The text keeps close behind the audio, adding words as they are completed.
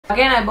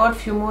Again, I bought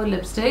few more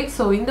lipsticks.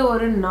 So in the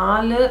oru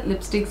 4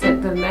 lipsticks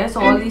எடுத்துர்ந்தேன். So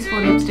all these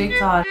 4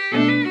 lipsticks are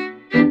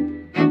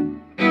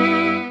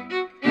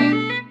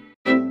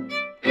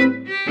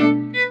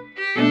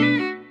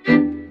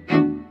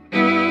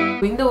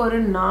in the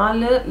oru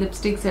 4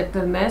 lipsticks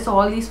எடுத்துர்ந்தேன். So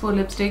all these 4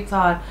 lipsticks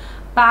are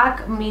PAC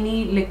mini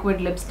liquid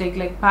lipstick,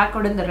 like PAC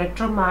oda the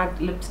retro matte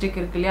lipstick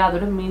irukliya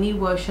adoda mini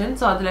version.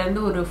 So adula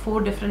irundhu oru 4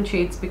 different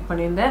shades pick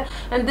pannirundhen,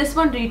 and this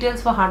one retails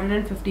for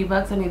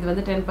 $150 and idu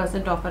vandu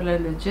 10% offer la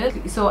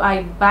irundhuchu. So I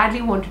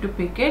badly wanted to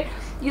pick it.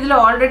 Idhula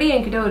already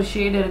enkitta oru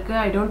shade irukku.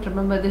 I don't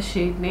remember the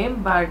shade name,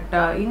 but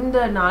in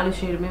the 4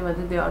 shade me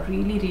vandu they are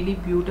really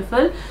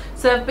beautiful.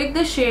 So I picked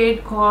the shade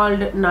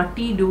called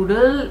Nutty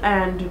Doodle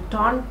and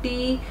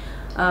Taunty,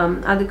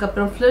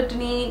 adukapram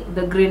Flirtiny,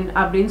 the Grin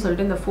அப்படினு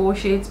சொல்லிட்டு இந்த 4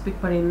 shades pick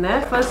பண்ணிருந்தேன்.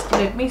 First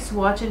let me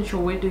swatch and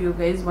show it to you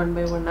guys one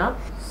by one.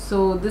 So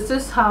this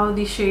is how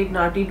the shade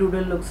Nutty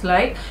Doodle looks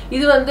like.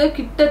 இது வந்து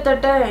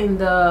கிட்டத்தட்ட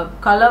இந்த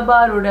color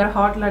bar ஓட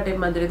hot latte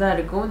மாதிரி தான்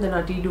இருக்கும் இந்த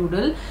Nutty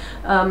Doodle.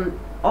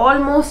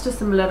 Almost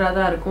similar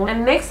da irukum. And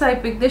next I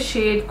picked the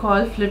shade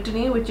called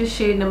Flirtiny, which is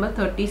shade number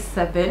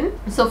 37.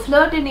 So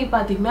Flirtiny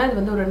pathina idu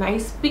vandu oru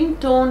nice pink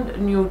toned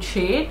nude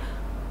shade.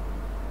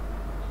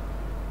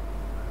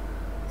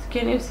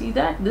 Can you see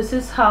that? This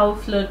is how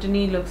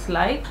Flirtiny looks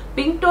like.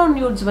 Pink tone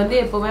nudes vandu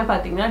epovume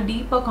pathina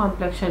deeper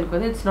complexion ku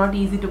it's not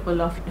easy to pull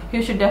off.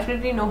 You should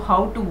definitely know how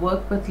to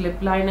work with lip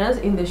liners.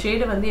 In the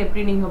shade vandu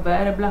eppadi neenga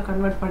wearable ah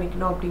convert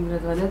panikano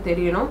அப்படிங்கிறது வந்து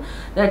தெரியணும்.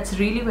 That's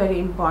really very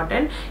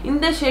important.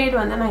 இந்த shade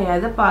வந்து நான்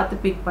எதை பார்த்து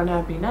pick பண்ணேன்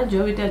அப்படினா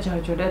Jovita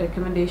Georgeோட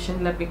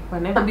recommendationல pick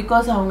பண்ணேன்,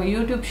 because அவங்க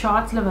YouTube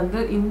shortsல வந்து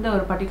இந்த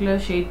ஒரு particular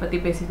shade பத்தி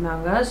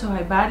பேசினாங்க. So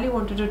I badly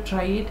wanted to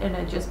try it and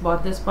I just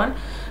bought this one.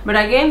 But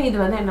again இது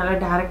வந்து என்னால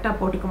டைரக்ட்டா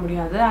போட்டுக்க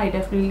முடியாது. I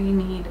definitely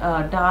need a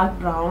dark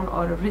brown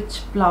or a rich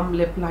plum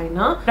lip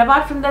liner. But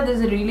apart from that, this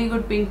is a really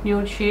good pink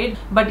nude shade.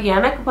 But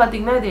எனக்கு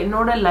பாத்தீங்கன்னா இது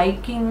என்னோட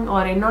liking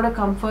or என்னோட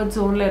comfort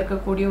zone ல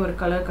இருக்கக்கூடிய ஒரு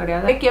கலர்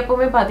கிடையாது. எனக்கு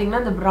எப்பவுமே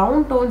பாத்தீங்கன்னா இந்த brown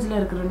tonesல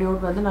இருக்கிற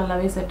nude வந்து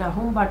நல்லாவே செட்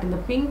ஆகும். பட் இந்த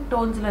pink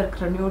tonesல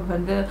இருக்கிற nude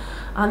வந்து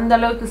அந்த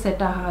அளவுக்கு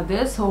செட் ஆகாது.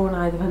 So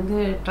நான் இது வந்து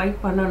ட்ரை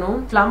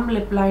பண்ணனும். Plum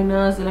lip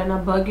liners இல்லனா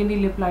burgundy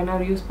lip liner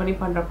யூஸ் பண்ணி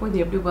பண்றப்போ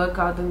இது எப்படி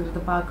வர்க்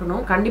ஆகுதுங்கிறது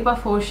பார்க்கணும். கண்டிப்பா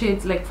 4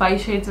 shades like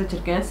 5 shades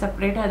வச்சிருக்கேன்.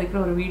 செப்பரேட்டா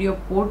அதுக்கு ஒரு வீடியோ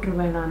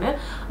போட்டுருவேன் நானு.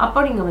 அப்போ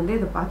நீங்க வந்து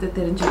இத பார்த்து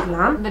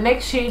தெரிஞ்சுக்கலாம். The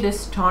next shade is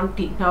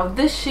Taunty. Now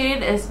this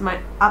shade is my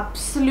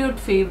absolute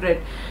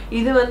favorite.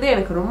 இது வந்து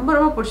எனக்கு ரொம்ப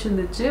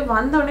பிடிச்சிருந்துச்சு.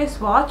 வந்த உடனே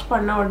ஸ்வாட்ச்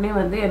பண்ண உடனே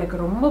வந்து எனக்கு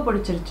ரொம்ப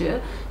பிடிச்சிருச்சு.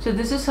 So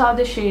this is how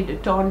the shade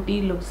Taunty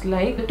looks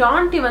like.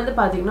 Taunty வந்து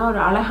பாத்தீங்கன்னா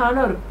ஒரு அழகான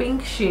ஒரு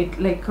pink shade,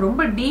 like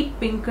ரொம்ப deep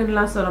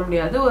pinkன்னுலாம் சொல்ல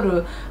முடியாது. ஒரு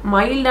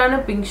மைல்டான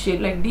pink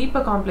shade, like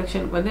deeper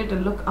complexion வந்து it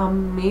will look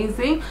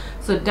amazing.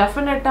 So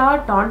definitely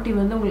Taunty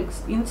வந்து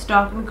உங்களுக்கு in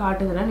stock னு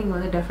காட்டுதுன்னா நீங்க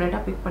வந்து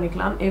definitely pick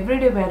பண்ணிக்கலாம்.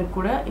 Everyday wear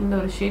கூட இந்த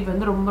ஒரு shade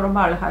வந்து ரொம்ப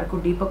அழகா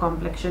இருக்கும் deeper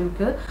complexion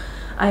க்கு.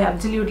 I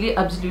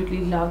absolutely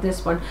love this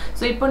one.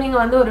 So இப்போ நீங்க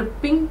வந்து ஒரு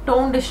pink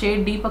toned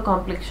shade deeper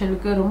complexion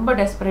க்கு ரொம்ப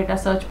desperate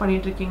search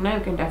பண்ணிட்டு இருக்கீங்கன்னா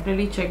you can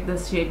definitely check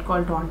this shade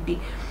called Taunty.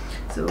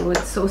 So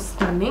it's so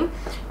stunning.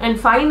 And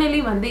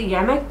finally வந்து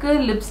எனக்கு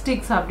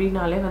lipsticks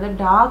அப்படினாலே வந்து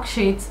dark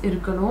shades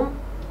இருக்கணும்,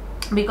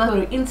 because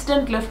ஒரு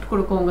instant lift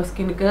கொடுக்கும் உங்க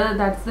ஸ்கின்னுக்கு.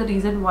 That's the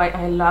reason why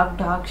I love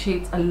dark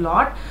shades a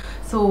lot.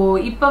 So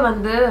இப்போ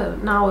வந்து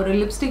நான் ஒரு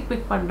லிப்ஸ்டிக்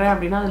பிக் பண்றேன்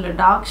அப்படினா அதுல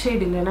டார்க்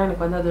ஷேட் இல்லனா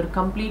எனக்கு வந்து அது ஒரு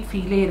கம்ப்ளீட்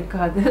ஃபீலே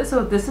இருக்காது. So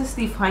this is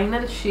the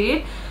final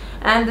shade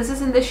and this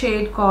is in the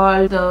shade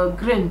called the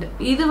Grind.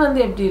 இது வந்து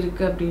எப்படி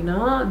இருக்கு அப்படினா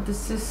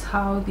this is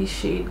how the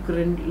shade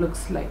Grind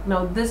looks like.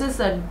 Now this is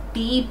a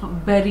deep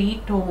berry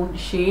toned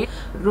shade.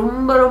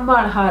 ரொம்ப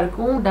அழகா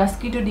இருக்கும்.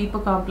 Dusky to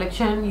deeper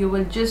complexion, you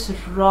will just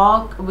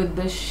rock with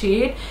this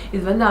shade.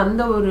 இது வந்து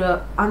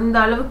அந்த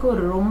அளவுக்கு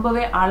ஒரு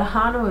ரொம்பவே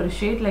அழகான ஒரு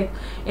shade, like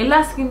எல்லா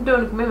ஸ்கின்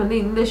டோனுக்குமே வந்து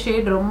இந்த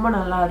shade ரொம்ப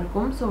நல்லா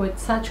இருக்கும். So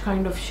it's such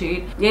kind of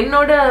shade.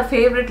 என்னோட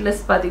ஃபேவரட்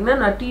லிஸ்ட் பாத்தீங்கன்னா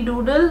Nutty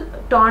Doodle,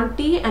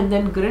 Taunty and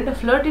then Grind.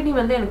 Flirtiny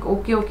வந்து எனக்கு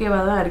ஓகேவா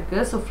தான் இருக்கு.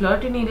 So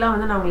Flirtinyலாம்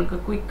வந்து நான் உங்களுக்கு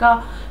குயிக்கா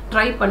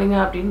ட்ரை பண்ணுங்க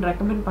அப்படின்னு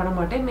ரெக்கமெண்ட் பண்ண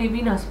மாட்டேன். மேபி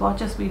நான்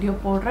ஸ்வாட்சஸ் வீடியோ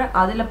போடுறேன்,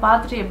 அதில்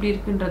பார்த்துட்டு எப்படி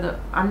இருக்குன்றது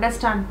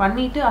அண்டர்ஸ்டாண்ட்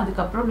பண்ணிட்டு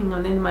அதுக்கப்புறம் நீங்கள்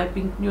வந்து இந்த மாதிரி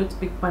பிங்க் நியூட்ஸ்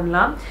பிக்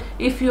பண்ணலாம்.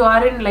 If you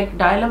are in like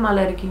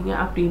டயலமால இருக்கீங்க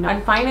அப்படின்னா.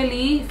 And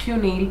finally few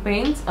nail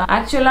paints.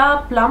 ஆக்சுவலாக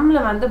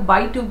ப்ளம்ல வந்து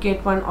பை 2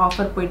 get 1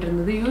 ஆஃபர் போயிட்டு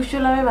இருந்தது.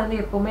 யூஸ்வலாகவே வந்து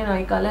எப்போவுமே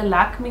நாய்க்கால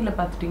லாக்மியில்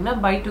பார்த்துட்டிங்கன்னா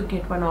பை 2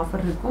 get 1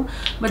 ஆஃபர் இருக்கும்.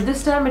 But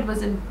this time it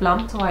was in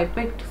Plum. So I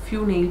picked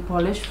few nail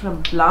polish from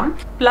Plum.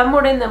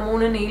 Plumோட இந்த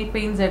 3 நெயில்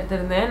பெயிண்ட்ஸ்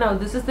எடுத்திருந்தேன். Now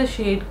this is the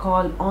shade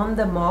called On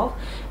the Mouth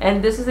and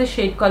this is a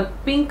shade called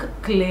Pink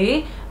Clay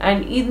and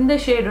இந்த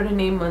ஷேடோட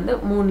name வந்து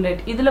Moonlit.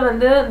 இதுல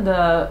வந்து இந்த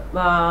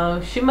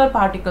shimmer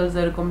particles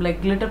இருக்கும், like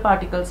glitter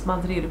particles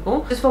மாதிரி இருக்கும்.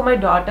 This is for my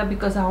daughter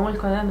because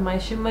அவங்களுக்கு வந்து அந்த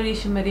மாதிரி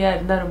shimmery-யா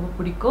இருந்தா ரொம்ப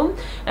பிடிக்கும்.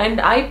 And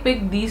I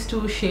picked these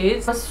 2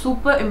 shades. I was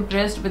super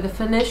impressed with the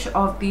finish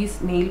of these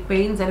nail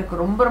paints.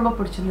 எனக்கு ரொம்ப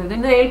பிடிச்சிருந்தது.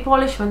 இந்த nail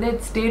polish வந்து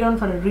it stayed on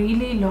for a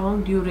really long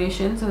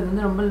duration. So இது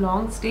வந்து ரொம்ப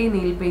long stay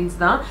nail paints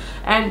தான்.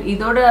 And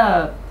இதோட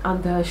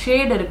அந்த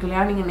ஷேட் இருக்கு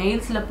இல்லையா, நீங்கள்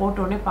நெயில்ஸில்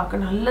போட்டோடனே பார்க்க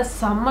நல்ல நல்ல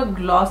செம்ம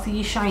glossy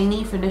shiny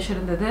finish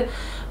இருந்தது,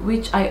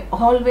 which I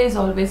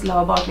always love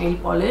about nail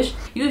polish.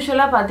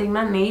 Usually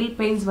பாத்தீங்கன்னா nail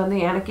paints வந்து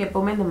எனக்கு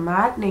எப்பவுமே இந்த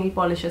matte nail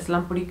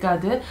polishes-லாம்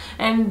பிடிக்காது.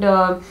 And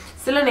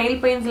சில nail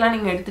paints-லாம்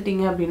நீங்க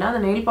எடுத்துட்டீங்க அப்படின்னா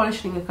அந்த nail polish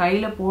நீங்க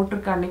கையில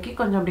போட்டிருக்க அன்னைக்கு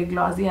கொஞ்சம் அப்படியே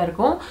glossy-ஆ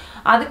இருக்கும்.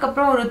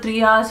 அதுக்கப்புறம் ஒரு 3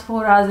 hours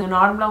 4 hours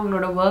நார்மலா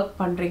உங்களோட ஒர்க்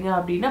பண்றீங்க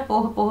அப்படின்னா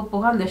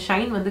போக அந்த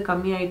ஷைன் வந்து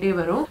கம்மியாயிட்டே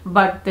வரும்.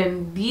 But then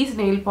these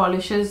nail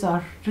polishes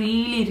are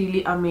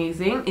really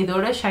amazing.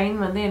 இதோட ஷைன்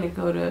வந்து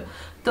எனக்கு ஒரு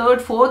 3rd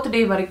 4th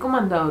day வரைக்கும்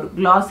அந்த ஒரு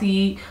glossy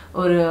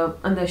ஒரு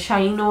அந்த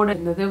ஷைனோட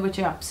இருந்தது, which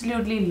I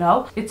absolutely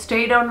love. It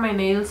stayed on my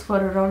nails for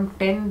around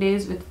 10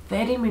 days with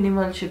very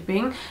minimal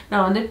shipping.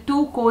 நான் வந்து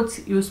 2 coats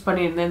யூஸ்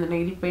பண்ணியிருந்தேன் இந்த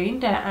nail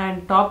paint and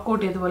top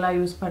coat எதுவெல்லாம்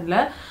யூஸ் பண்ணல.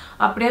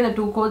 அப்படியே அந்த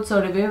 2 coats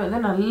ஓடவே வந்து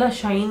நல்ல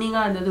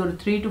ஷைனிங்கா இருந்தது ஒரு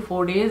 3 to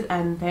 4 days.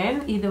 And then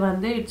இது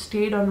வந்து it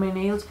stayed on my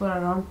nails for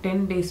around 10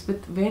 days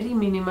with very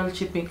minimal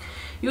shipping.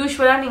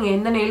 யூசுவலா நீங்க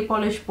எந்த nail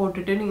polish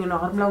போட்டுட்டு நீங்க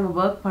நார்மலா உங்க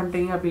ஒர்க்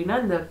பண்றீங்க அப்படின்னா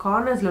இந்த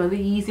கார்னர்ஸ்ல வந்து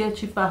ஈஸியா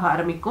சிப் ஆக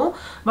ஆரம்பிக்கும்.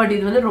 பட்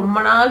இது வந்து ரொம்ப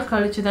நாள்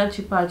கழிச்சு தான்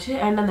சிப் ஆச்சு.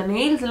 அண்ட் அந்த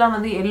நெயில்ஸ் எல்லாம்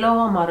வந்து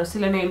எல்லோவா மாறும்.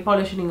 சில நெயில்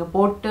பாலிஷ் நீங்க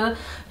போட்டு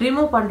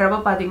ரிமூவ் பண்றப்ப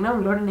பாத்தீங்கன்னா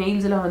உங்களோட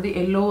நெயில்ஸ் எல்லாம் வந்து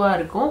எல்லோவா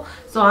இருக்கும்.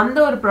 ஸோ அந்த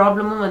ஒரு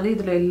ப்ராப்ளமும் வந்து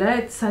இதுல இல்ல.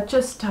 It's such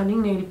a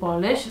stunning nail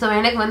polish. So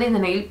எனக்கு வந்து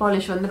இந்த நெயில்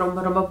பாலிஷ் வந்து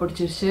ரொம்ப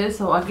பிடிச்சிருச்சு.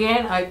 So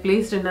again I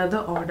placed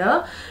another order.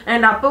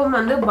 And அப்பவும்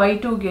வந்து buy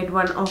 2 get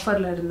 1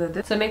 ஆஃபர்ல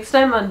இருந்தது. ஸோ நெக்ஸ்ட்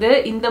டைம் வந்து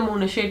இந்த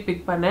 3 ஷேட்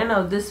பிக் பண்ணேன்.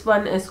 Now this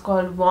one is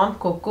called warm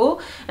cocoa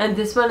and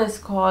this one is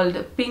called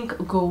pink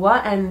guava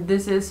and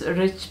this is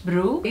rich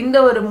brew. இந்த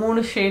ஒரு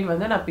 3 shade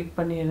வந்து நான் பிக்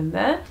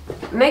பண்ணியிருந்தேன்.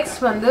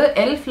 நெக்ஸ்ட் வந்து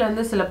E.L.F ல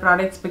இருந்து சில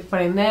ப்ராடக்ட்ஸ் பிக்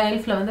பண்ணியிருந்தேன்.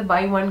 E.L.F ல வந்து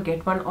buy 1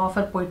 get 1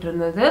 ஆஃபர் போயிட்டு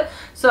இருந்தது.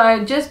 So I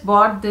just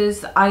bought this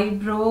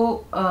eyebrow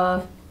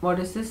what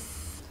is this?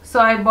 So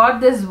I bought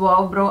this wow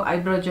bro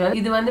eyebrow gel.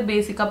 இது வந்து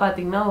பேசிக்கா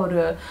பாத்தீங்கன்னா ஒரு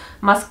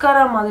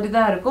மஸ்காரா மாதிரி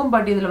தான் இருக்கும்.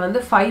 பட் இதுல வந்து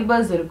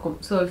ஃபைபர்ஸ் இருக்கும்.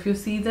 So if you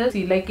see this,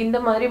 like இந்த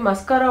மாதிரி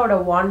மஸ்காராவோட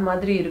வாண்ட்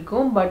மாதிரி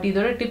இருக்கும். பட்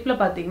இதோட டிப்ல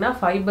பாத்தீங்கன்னா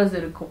ஃபைபர்ஸ்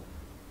இருக்கும்.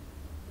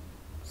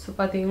 So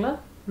பாத்தீங்களா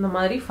இந்த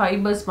மாதிரி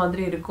ஃபைபர்ஸ்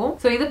மாதிரி இருக்கும்.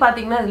 ஸோ இது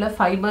பாத்தீங்கன்னா இதுல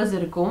ஃபைபர்ஸ்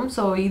இருக்கும்.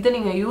 ஸோ இது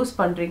நீங்க யூஸ்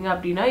பண்றீங்க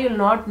அப்படின்னா you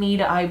will not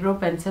NEET eyebrow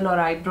pencil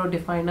ஒரு ஐப்ரோ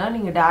டிஃபைனர்.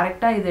 நீங்க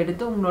டைரக்டா இதை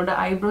எடுத்து உங்களோட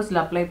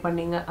ஐப்ரோஸ்ல அப்ளை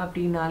பண்ணீங்க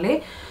அப்படின்னாலே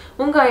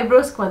உங்க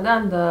ஐப்ரோஸ்க்கு வந்து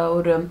அந்த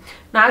ஒரு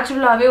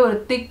நேச்சுரலாவே ஒரு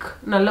திக்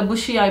நல்ல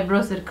புஷி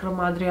ஐப்ரோஸ் இருக்கிற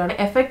மாதிரியான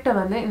எஃபெக்டை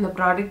வந்து இந்த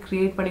ப்ராடக்ட்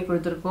கிரியேட் பண்ணி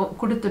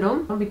கொடுத்துடும்.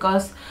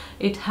 Because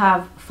it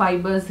have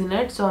fibres in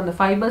it. So அந்த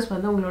ஃபைபர்ஸ்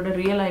வந்து உங்களோட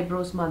ரியல்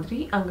ஐப்ரோஸ் மாதிரி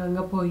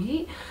அங்கங்க போய்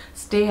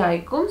stay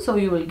ஆயிக்கும். So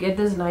you will get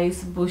this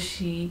nice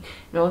Bussy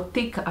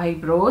thick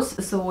eyebrows.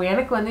 So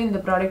எனக்கு வந்து இந்த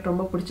ப்ராடக்ட்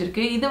ரொம்ப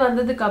பிடிச்சிருக்கு. இது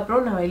வந்ததுக்கு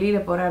அப்புறம் நான்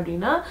வெளியில போறேன்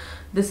அப்படின்னா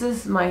this is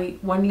my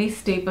only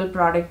staple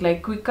product. Like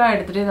குயிக்கா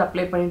எடுத்துட்டு இதை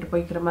அப்ளை பண்ணிட்டு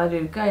போய்க்கிற மாதிரி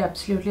இருக்கு. I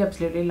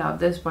absolutely love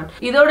this one.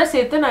 இதோட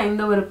சேர்த்து நான்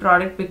இந்த ஒரு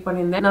ப்ராடக்ட் பிக்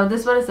பண்ணியிருந்தேன். Now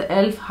this one is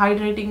E.L.F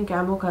hydrating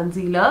camo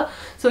concealer.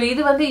 So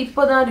இது வந்து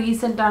இப்போதான்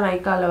ரீசெண்டா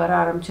நைக்கால வர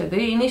ஆரம்பிச்சது.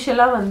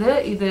 இனிஷியலா வந்து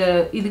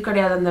இது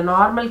கிடையாது, அந்த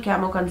நார்மல்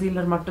கேமோ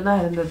கன்சீலர் மட்டும்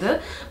தான் இருந்தது.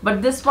 But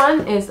this one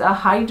is a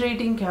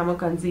hydrating கேமோ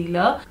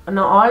concealer.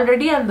 நான்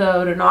ஆல்ரெடி அந்த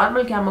ஒரு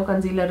நார்மல் கேமோ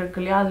கன்சீலர்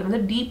இருக்கு இல்லையா, அதுல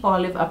வந்து டீப்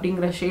ஆலிவ்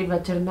அப்படிங்கிற ஷேட்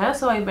வச்சிருந்தேன்.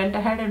 So I went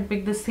ahead and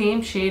picked the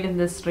same shade in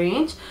this range.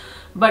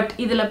 But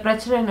இதுல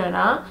பிரச்சனை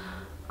என்னன்னா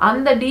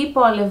அந்த டீப்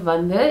ஆலிவ்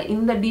வந்து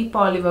இந்த டீப்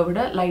ஆலிவை விட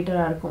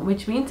லைட்டரா இருக்கும்.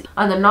 which means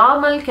அந்த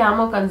நார்மல்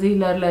கேமோ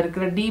கன்சீலர்ல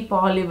இருக்கிற டீப்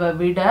ஆலிவை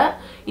விட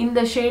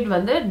இந்த ஷேட்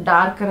வந்து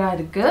டார்க்கரா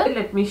இருக்கு.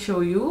 let me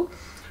show you.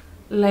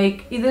 Like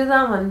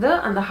இதுதான் வந்து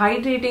அந்த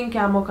ஹைட்ரேட்டிங்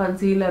கேமோ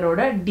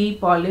கன்சீலரோட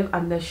டீப் ஆலிவ்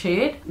அந்த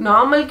ஷேட்.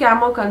 நார்மல்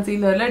கேமோ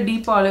கன்சீலர்ல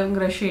டீப்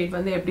ஆலிவ்ங்கிற ஷேட்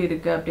வந்து எப்படி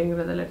இருக்கு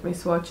அப்படிங்கறத let me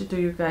swatch it to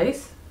you guys.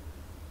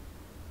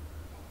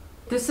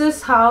 This is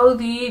how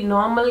the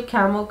normal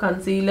camo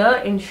concealer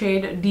in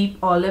shade deep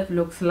olive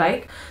looks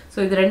like. So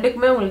இது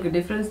ரெண்டுக்குமே உங்களுக்கு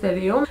டிஃபரன்ஸ்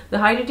தெரியும். The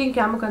hydrating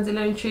camo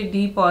concealer in shade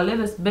deep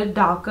olive is bit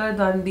darker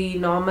than the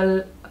normal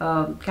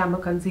camo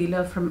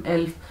concealer from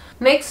E.L.F.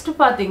 Next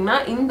பாத்தீங்கன்னா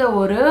இந்த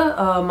ஒரு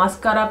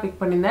mascara pick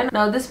பண்ணிருந்தேன்.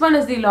 Now this one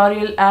is the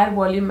Loreal Air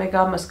Volume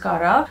Mega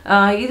Mascara.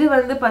 இது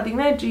வந்து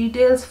பாத்தீங்கன்னா it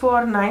retails for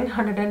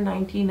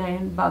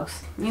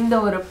 $999. இந்த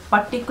ஒரு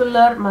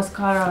particular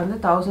mascara வந்து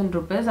 1000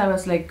 rupees. I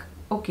was like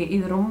okay,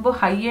 இது ரொம்ப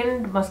ஹை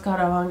எண்ட்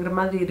மஸ்காரா வாங்குற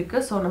மாதிரி இருக்கு.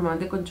 ஸோ நம்ம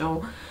வந்து கொஞ்சம்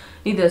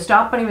இதை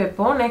ஸ்டாப் பண்ணி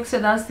வைப்போம். நெக்ஸ்ட்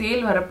ஏதாவது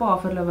சேல் வரப்போ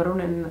ஆஃபர்ல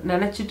வரும்னு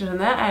நினைச்சிட்டு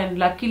இருந்தேன். And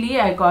luckily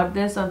I got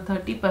this on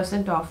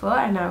 30% offer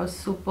and I was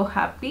super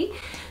happy.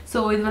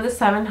 So இது வந்து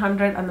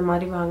 700 அந்த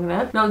மாதிரி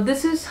வாங்கினேன். Now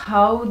this is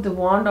how the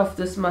wand of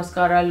this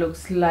mascara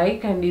looks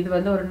like. And இது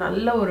வந்து ஒரு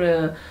நல்ல ஒரு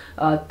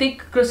thick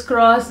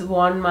crisscross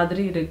wand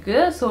மாதிரி இருக்கு.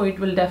 So it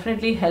will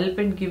definitely help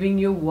in giving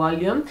you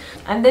volume.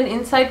 And then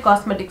inside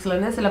cosmeticsல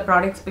இருந்து சில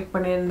products pick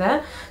பண்ணியிருந்தேன்.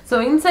 So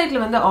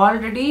insideல வந்து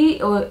already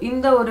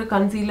இந்த ஒரு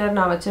concealer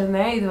நான்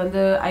வச்சிருந்தேன். இது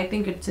வந்து I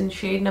think it's in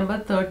shade number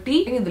 30.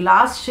 இது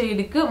last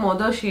shadeக்கு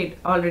மொதல் shade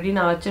already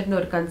நான்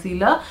வச்சிருந்த ஒரு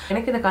concealer.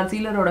 எனக்கு இந்த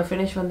concealerோட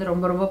finish வந்து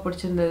ரொம்ப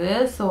பிடிச்சிருந்தது.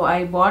 So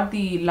I bought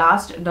the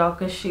last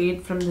darkest shade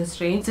from this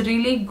range. It's a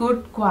really good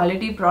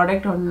quality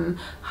product on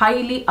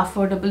highly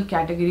affordable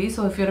category. So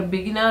if you're a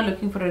beginner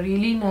looking for a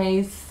really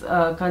nice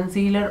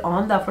concealer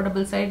on the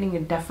affordable side, you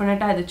can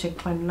definitely check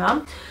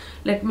pannalam.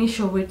 Let me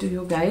show it to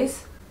you guys.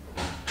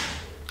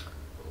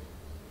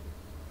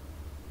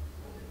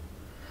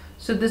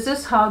 So this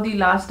is how the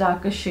last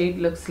darkest shade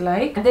looks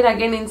like. And then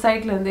again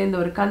inside la irundhe indha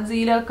or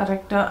concealer,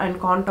 corrector and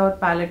contour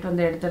palette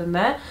வந்து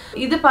எடுத்திருந்தேன்.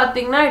 இது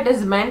பாத்தீங்கன்னா it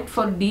is meant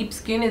for deep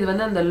skin. இது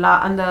வந்து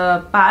அந்த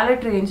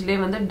palette range லே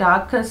வந்து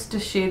darkest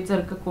shades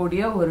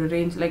இருக்கக்கூடிய ஒரு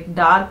range, like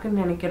dark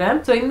ன்னு நினைக்கிறேன்.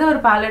 So இந்த ஒரு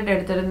palette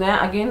எடுத்திருந்தேன்.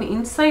 Again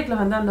inside la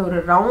வந்து அந்த ஒரு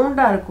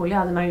ரவுண்டா இருக்கும்ல,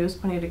 அது நான் யூஸ்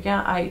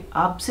பண்ணிருக்கேன். I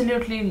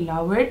absolutely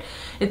love it.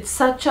 It's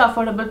such an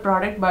affordable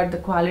product but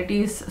the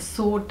quality is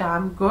so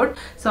damn good.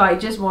 So I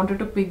just wanted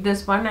to pick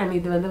this one and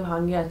இது வந்து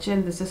வாங்கியாச்சு.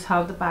 And this is how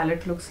the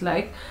palette looks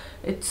like.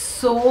 It's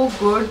so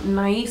good.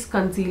 Nice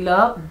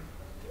concealer.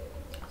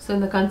 So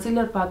இந்த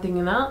concealer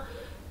பாத்தீங்கன்னா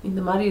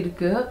இந்த மாதிரி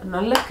இருக்கு,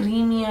 நல்ல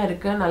creamy-ஆ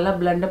இருக்கு, நல்ல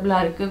blendable-ஆ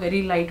இருக்கு, very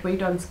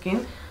lightweight on skin.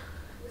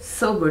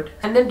 So good.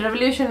 And then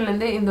Revolution la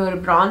irundhe indha or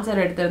bronzer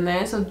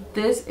eduthirunden. So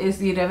this is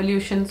the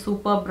Revolution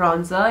Super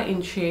Bronzer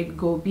in shade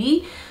Gobi.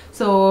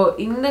 So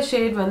இந்த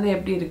shade வந்து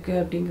எப்படி இருக்கு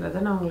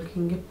அப்படிங்கறத நான்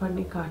உங்களுக்கு இங்க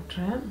பண்ணி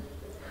காட்றேன்.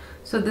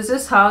 So this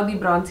is how the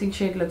bronzing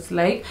shade looks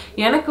like.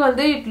 எனக்கு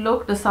வந்து it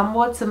looked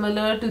somewhat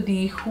similar to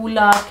the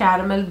HUDA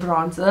caramel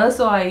bronzer,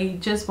 so I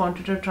just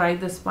wanted to try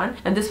this one.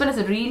 And this one is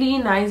a really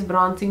nice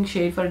bronzing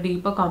shade for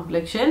deeper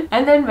complexion.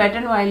 And then Wet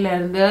n Wild la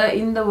irundha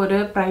இந்த ஒரு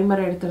primer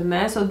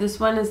எடுத்திருந்தேன். So this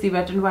one is the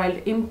Wet n Wild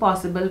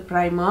Impossible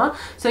primer.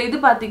 So இது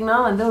பாத்தீங்கன்னா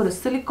வந்து ஒரு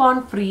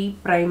silicone free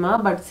primer,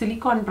 but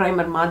silicone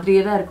primer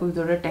மாதிரியே தான் இருக்கும்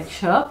இதோட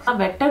texture.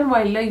 Wet n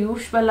Wild ல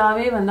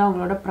யூசுவலாவே வந்து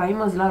அவங்களோட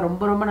primersலாம்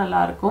ரொம்ப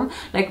நல்லா இருக்கும்.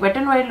 Like Wet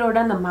n Wild ஓட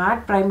அந்த matte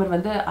primer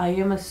வந்து I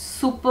am a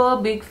super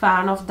big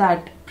fan of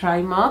that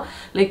primer.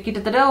 Like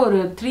கிட்டத்தட்ட ஒரு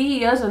 3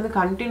 years வந்து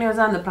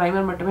கண்டினியூஸா அந்த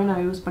primer மட்டுமே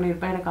நான் யூஸ்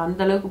பண்ணிருப்பேன். எனக்கு அந்த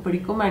அளவுக்கு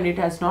பிடிக்கும் and it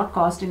has not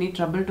caused any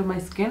trouble to my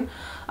skin.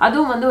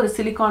 அதுவும் வந்து ஒரு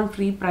silicone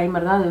free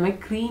primer தான், அதுமே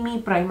creamy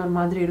primer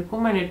மாதிரி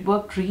இருக்கும் and it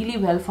worked really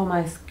well for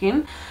my skin.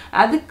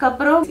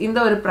 அதுக்கப்புறம் இந்த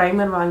ஒரு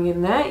primer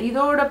வாங்கியிருந்தேன்.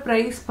 இதோட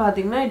price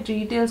பாத்தீங்கன்னா it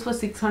retails for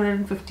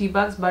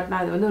 $650 but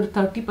நான் இது வந்து ஒரு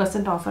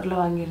 30% ஆஃபர்ல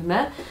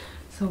வாங்கியிருந்தேன்.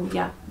 So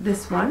yeah, this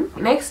one.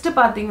 Next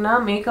பாத்தீங்கன்னா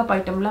மேக்கப்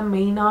ஐட்டம்ல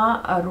மெயினா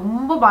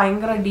ரொம்ப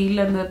பயங்கர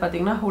டீல்ல இருந்து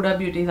பாத்தீங்கன்னா HUDA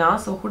Beauty தான்.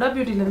 So HUDA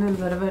Beauty ல இருந்து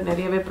இந்த தடவை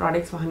நிறையவே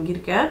ப்ராடக்ட்ஸ்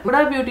வாங்கியிருக்கேன்.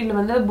 HUDA Beauty ல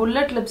வந்து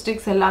புல்லட்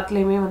லிப்ஸ்டிக்ஸ்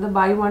எல்லாத்துலயுமே வந்து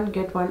buy one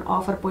get one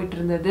offer போயிட்டு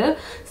இருந்தது.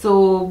 So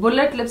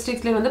புல்லட்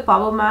லிப்ஸ்டிக்ஸ்ல வந்து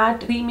பவர்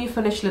மேட் creamy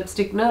finish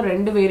லிப்ஸ்டிக்னு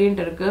ரெண்டு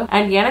வேரியன்ட் இருக்கு.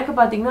 அண்ட் எனக்கு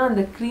பாத்தீங்கன்னா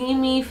அந்த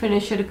creamy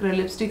finish இருக்கிற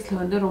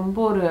லிப்ஸ்டிக்ஸ்ல வந்து ரொம்ப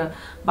ஒரு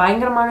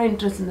பயங்கரமான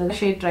இன்ட்ரெஸ்ட்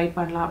இருந்தது. ஷேட் ட்ரை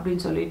பண்ணலாம்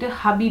அப்படின்னு சொல்லிட்டு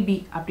ஹபிபி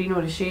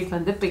அப்படின்னு ஒரு ஷேட்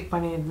வந்து பிக்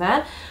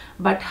பண்ணியிருந்தேன்.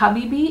 But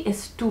Habibi is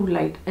too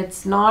light. It's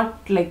not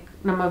like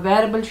நம்ம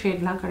wearable shade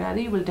லாம் கிடையாது.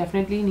 You will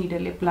definitely need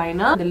a lip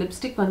liner. இந்த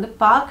lipstick வந்து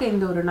பார்க்க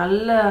இந்த ஒரு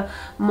நல்ல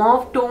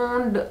mauve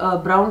toned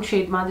brown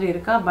shade மாதிரி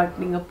இருக்கா, பட்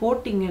நீங்க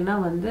போட்டிங்கன்னா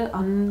வந்து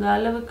அந்த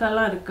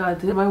அளவுக்கெல்லாம்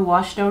இருக்காது.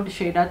 washed out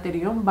ஷேடா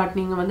தெரியும். பட்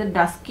நீங்க வந்து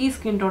dusky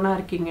skin tone-ஆ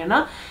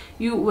இருக்கீங்கன்னா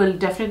you will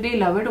definitely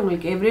love it.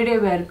 உங்களுக்கு everyday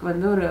wear-க்கு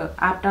வந்து ஒரு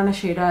ஆப்டான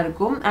ஷேடா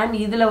இருக்கும். அண்ட்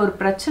இதுல ஒரு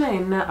பிரச்சனை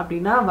என்ன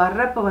அப்படின்னா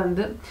வர்றப்ப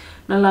வந்து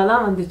நல்லா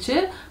தான் வந்துச்சு,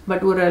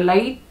 பட் ஒரு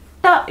லைட்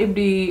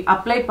இப்படி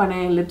அப்ளை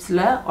பண்ணேன்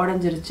லிப்ஸ்ல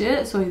உடைஞ்சிருச்சு.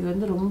 ஸோ இது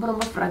வந்து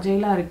ரொம்ப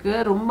ஃப்ரஜைலா இருக்கு,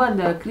 ரொம்ப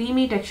அந்த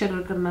க்ரீமி டெக்ஸ்சர்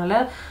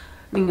இருக்கிறதுனால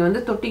நீங்க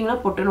வந்து தொட்டிங்கன்னா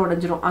பொட்டுன்னு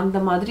உடைஞ்சிரும், அந்த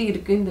மாதிரி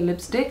இருக்கு இந்த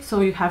lipstick.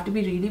 So you have to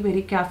be really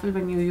very careful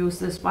when you use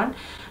this one.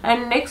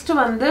 And next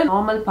வந்து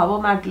நார்மல்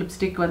பவர் மேட்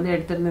லிப்ஸ்டிக் வந்து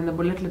எடுத்திருந்தேன் இந்த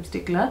bullet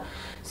லிப்ஸ்டிக்ல.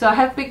 So I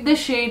have picked the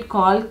shade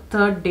called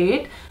Third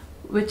Date,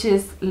 which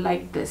is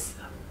like this.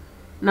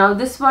 Now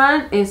this one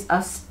is a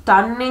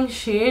stunning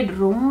shade.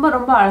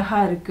 ரொம்ப அழகா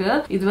இருக்கு.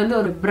 இது வந்து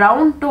ஒரு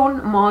brown tone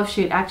mauve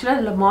shade. Actually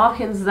இதுல mauve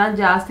hints தான்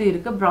ஜாஸ்தி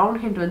இருக்கு. brown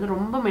hint வந்து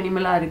ரொம்ப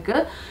மினிமலா இருக்கு.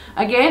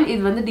 Again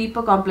இது வந்து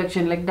deeper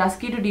complexion, like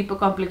dusky to deeper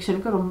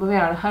complexionக்கு ரொம்பவே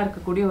அழகா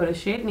இருக்கக்கூடிய ஒரு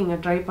shade. நீங்க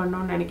ட்ரை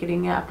பண்ணணும்னு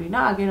நினைக்கிறீங்க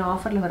அப்படின்னா again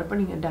ஆஃபர்ல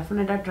வரப்ப நீங்க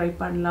டெஃபினட்டா ட்ரை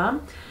பண்ணலாம்.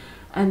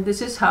 And this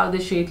is how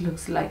the shade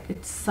looks like.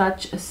 It's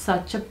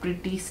such a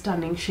pretty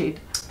stunning shade.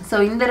 So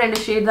இந்த ரெண்டு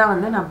ஷேட் தான்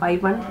வந்து நான் buy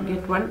one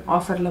get one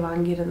ஆஃபர்ல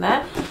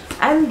வாங்கியிருந்தேன்.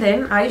 And then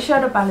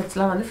eyeshadow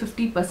palettesலாம் வந்து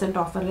 50%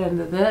 ஆஃபர்ல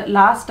இருந்தது.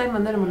 லாஸ்ட் டைம்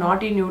வந்து நம்ம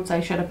Naughty Nudes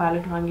eyeshadow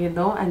palette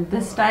வாங்கியிருந்தோம். And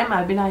this time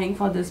I've been eyeing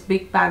for this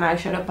big pan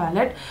eyeshadow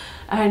palette.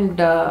 And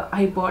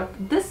I bought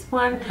this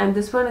one, and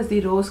this one is the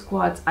Rose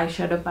Quartz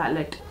eyeshadow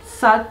palette.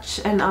 Such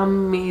an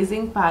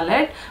amazing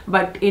palette.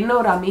 But என்ன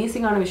ஒரு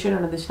அமேசிங்கான விஷயம்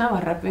நடந்துச்சுன்னா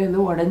வர்றப்பவே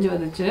வந்து உடஞ்சி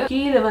வந்துச்சு.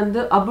 கீழே வந்து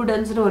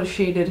அபுடன்ஸ்னு ஒரு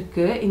ஷேட்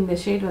இருக்கு, இந்த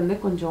ஷேட் வந்து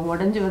கொஞ்சம்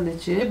உடஞ்சி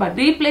வந்துச்சு. பட்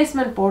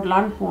ரீப்ளேஸ்மெண்ட்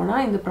போடலான்னு போனா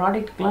இந்த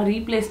ப்ராடக்ட்க்குலாம்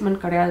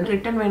ரீப்ளேஸ்மெண்ட் கிடையாது,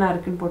 ரிட்டர்ன் வேணா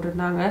இருக்குன்னு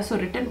போட்டிருந்தாங்க. ஸோ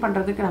ரிட்டர்ன்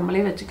பண்றதுக்கு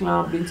நம்மளே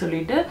வச்சுக்கலாம் அப்படின்னு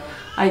சொல்லிட்டு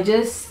I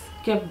just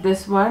kept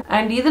this one.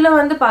 And இதுல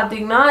வந்து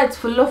பாத்தீங்கன்னா it's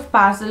full of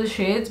pastel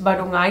shades, but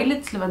உங்க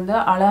eyelidsல வந்து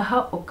அழகா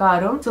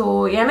உட்காரும். So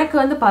எனக்கு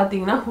வந்து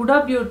பாத்தீங்கன்னா HUDA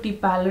Beauty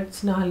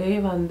palettesனாலே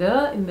வந்து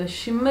இந்த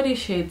shimmery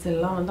shades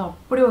எல்லாம் வந்து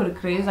அப்படி ஒரு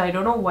craze. I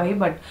don't know why,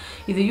 but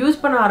இது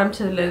யூஸ் பண்ண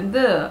ஆரம்பிச்சதுல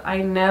இருந்து I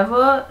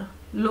never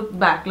look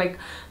back. Like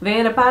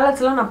வேற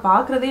palettesலாம் நான்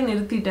பார்க்கறதே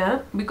நிறுத்திட்டேன்,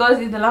 because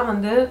இதெல்லாம்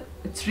வந்து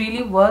it's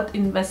really worth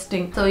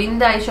investing. So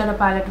இந்த eyeshadow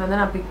palette வந்து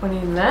நான் பிக்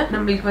பண்ணியிருந்தேன்.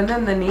 நம்மளுக்கு வந்து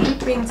அந்த nail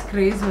paints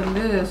craze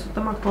வந்து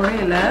சுத்தமா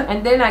குறையல. And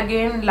then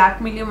again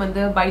Lakmeலையும்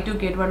வந்து buy two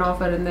get one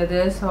offer இருந்தது.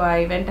 So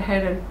I went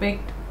ahead and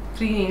picked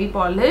 3 nail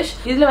polish.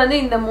 இதுல வந்து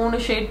இந்த மூணு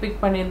ஷேட் பிக்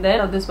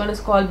பண்ணியிருந்தேன். This one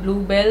is called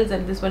Bluebells,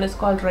 and this one is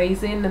called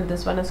Raisin, and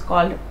this one is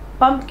called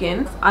pumpkin.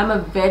 I'm a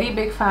very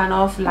big fan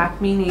of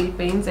Lakme nail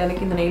paints.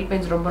 எனக்கு இந்த nail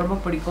paints ரொம்ப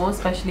பிடிக்கும்,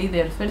 especially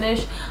their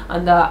finish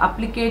and the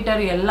applicator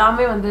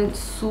எல்லாமே வந்து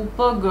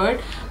super good.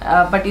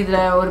 But இதுல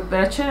ஒரு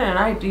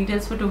பிரச்சனைனா it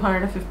retails for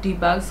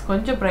 $250.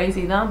 கொஞ்சம்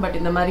pricey தான், but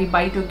இந்த மாதிரி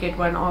buy two get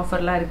one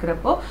offerலாம்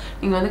இருக்கிறப்போ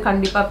நீங்க வந்து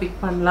கண்டிப்பா pick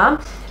பண்ணலாம்.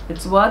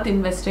 It's worth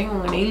investing.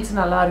 உங்க nails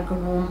நல்லா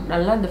இருக்கணும்,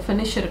 நல்லா இந்த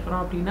finish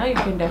இருக்கணும் அப்படினா you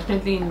can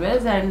definitely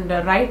invest. And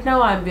right now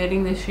I'm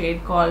wearing this shade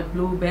called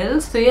Blue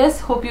Bells. So yes,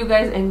 hope you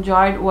guys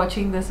enjoyed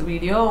watching this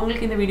video.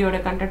 உங்களுக்கு இந்த வீடியோட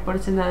content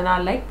பிடிச்சிருந்தா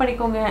லைக்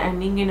பண்ணிக்கோங்க, and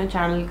நீங்க இன்னும்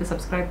சேனலுக்கு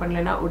subscribe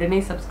பண்ணலனா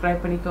உடனே subscribe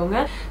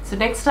பண்ணிக்கோங்க.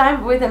 So next time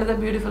with another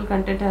beautiful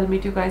content I'll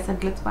meet you guys,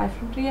 and let's bye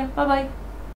from Priya. Bye bye.